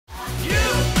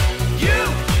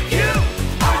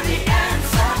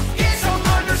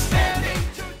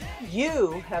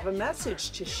have a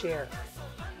message to share.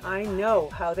 I know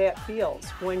how that feels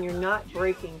when you're not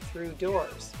breaking through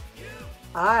doors.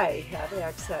 I have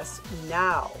access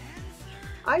now.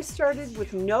 I started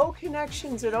with no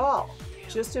connections at all,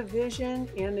 just a vision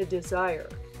and a desire.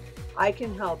 I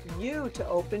can help you to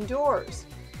open doors,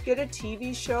 get a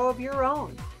TV show of your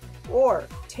own, or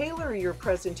tailor your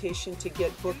presentation to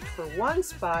get booked for one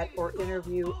spot or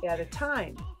interview at a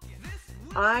time.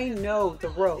 I know the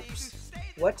ropes,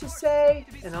 what to say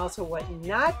and also what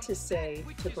not to say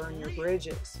to burn your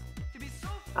bridges.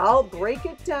 I'll break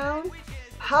it down,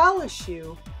 polish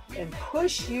you, and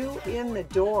push you in the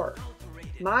door.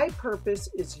 My purpose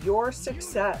is your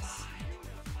success.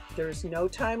 There's no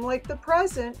time like the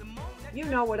present. You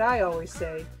know what I always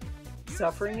say.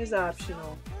 Suffering is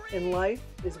optional, and life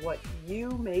is what you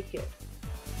make it.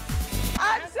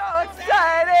 I'm so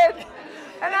excited,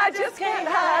 and I just can't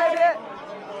hide it.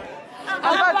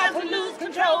 I'm about to lose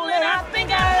control, and I think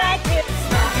I like it.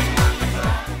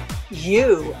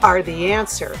 You are the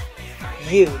answer.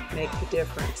 You make the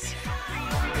difference.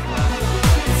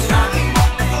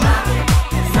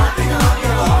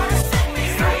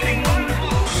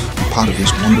 I'm part of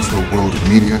this wonderful world of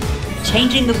media.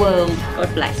 Changing the world.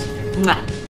 God bless. Mwah.